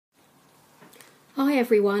Hi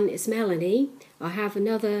everyone, it's Melanie. I have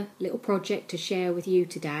another little project to share with you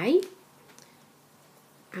today,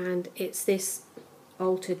 and it's this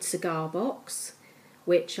altered cigar box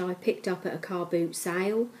which I picked up at a car boot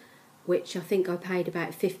sale, which I think I paid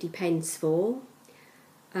about 50p for.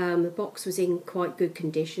 The box was in quite good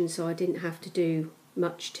condition, so I didn't have to do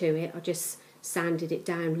much to it. I just sanded it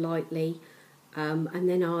down lightly, and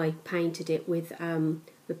then I painted it with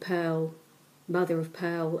the mother of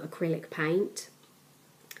pearl acrylic paint.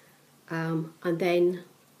 And then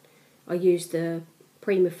I used the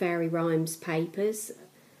Prima Rhymes papers,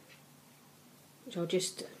 which I'll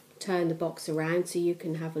just turn the box around so you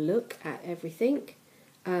can have a look at everything.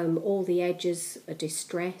 All the edges are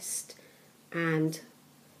distressed, and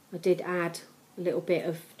I did add a little bit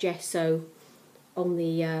of gesso on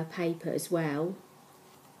the paper as well.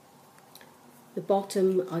 The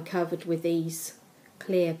bottom I covered with these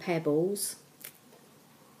clear pebbles,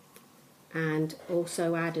 and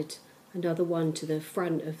also added another one to the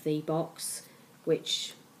front of the box,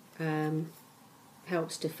 which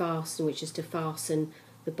helps to fasten, which is to fasten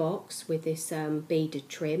the box with this beaded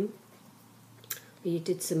trim. You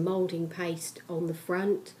did some moulding paste on the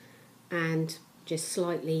front and just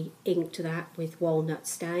slightly inked that with walnut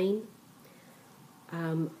stain.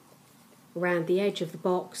 Around the edge of the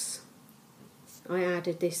box I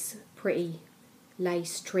added this pretty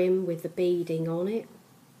lace trim with the beading on it,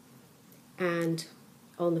 and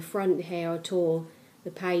on the front here I tore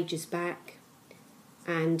the pages back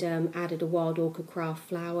and added a wild orchid craft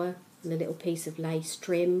flower and a little piece of lace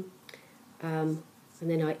trim, and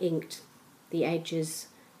then I inked the edges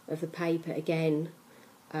of the paper again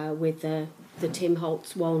with the Tim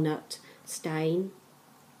Holtz walnut stain.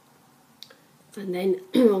 And then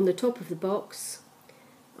on the top of the box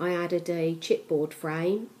I added a chipboard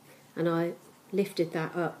frame, and I lifted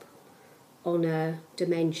that up on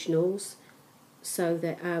dimensionals so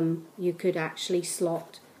that you could actually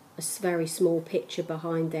slot a very small picture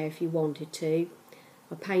behind there if you wanted to.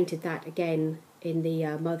 I painted that again in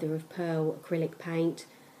the mother of pearl acrylic paint.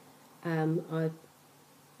 I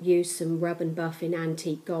used some rub and buff in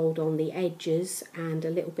antique gold on the edges and a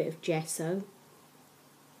little bit of gesso,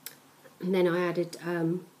 and then I added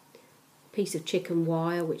a piece of chicken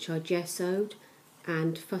wire which I gessoed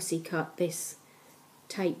and fussy cut this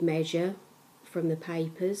tape measure from the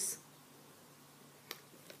papers.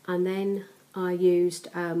 And then I used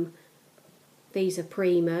these are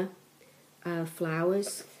Prima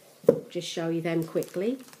flowers. Just show you them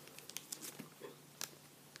quickly.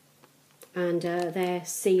 And they're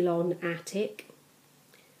Ceylon Attic,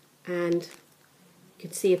 and you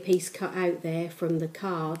can see a piece cut out there from the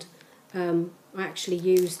card. I actually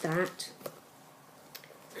used that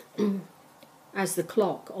as the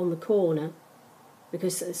clock on the corner,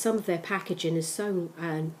 because some of their packaging is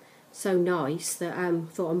so nice that I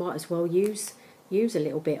thought I might as well use a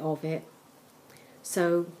little bit of it.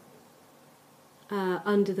 So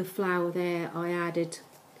under the flower there I added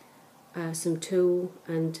some tulle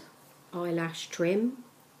and eyelash trim,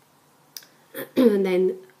 and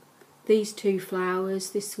then these two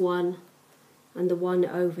flowers, this one and the one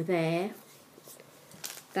over there,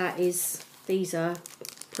 these are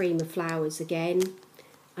Prima flowers again,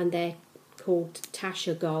 and they're called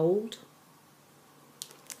Tasha Gold.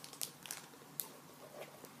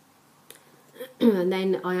 And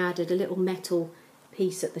then I added a little metal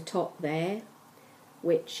piece at the top there,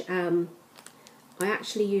 which I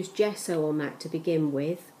actually used gesso on that to begin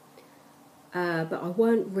with, but I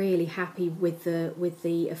weren't really happy with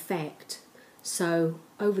the effect. So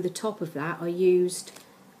over the top of that I used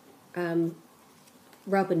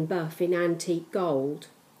rub and buff in antique gold,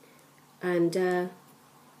 and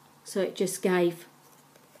so it just gave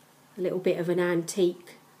a little bit of an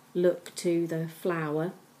antique look to the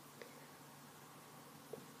flower.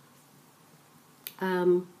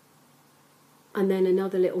 And then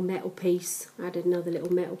another little metal piece, added another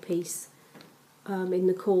little metal piece in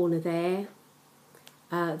the corner there.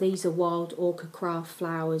 These are wild orchid craft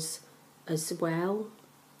flowers as well,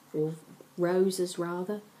 or roses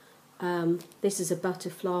rather. This is a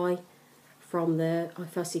butterfly I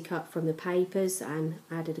fussy cut from the papers and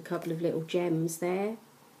added a couple of little gems there.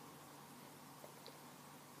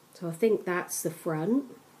 So I think that's the front.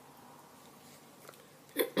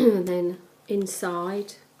 And then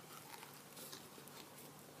inside,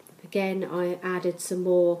 again I added some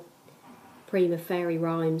more Prima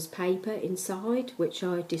Rhymes paper inside, which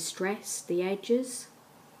I distressed the edges,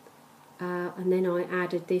 and then I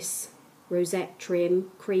added this rosette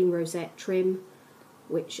trim, cream rosette trim,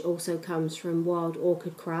 which also comes from Wild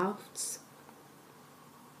Orchid Crafts.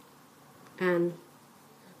 And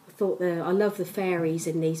I thought I love the fairies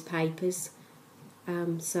in these papers,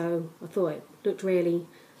 So I thought it looked really,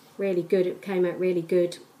 really good. It came out really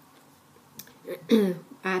good.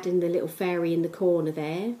 Adding the little fairy in the corner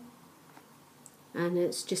there. And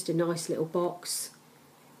it's just a nice little box.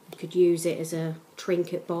 You could use it as a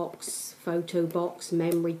trinket box, photo box,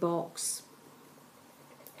 memory box,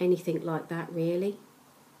 anything like that really.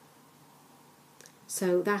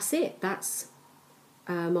 So that's it. That's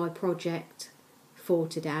my project for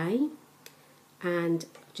today. And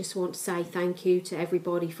I just want to say thank you to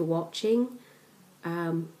everybody for watching.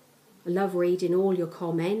 I love reading all your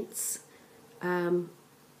comments.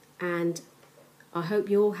 And I hope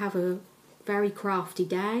you all have a very crafty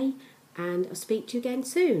day, and I'll speak to you again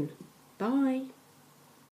soon. Bye.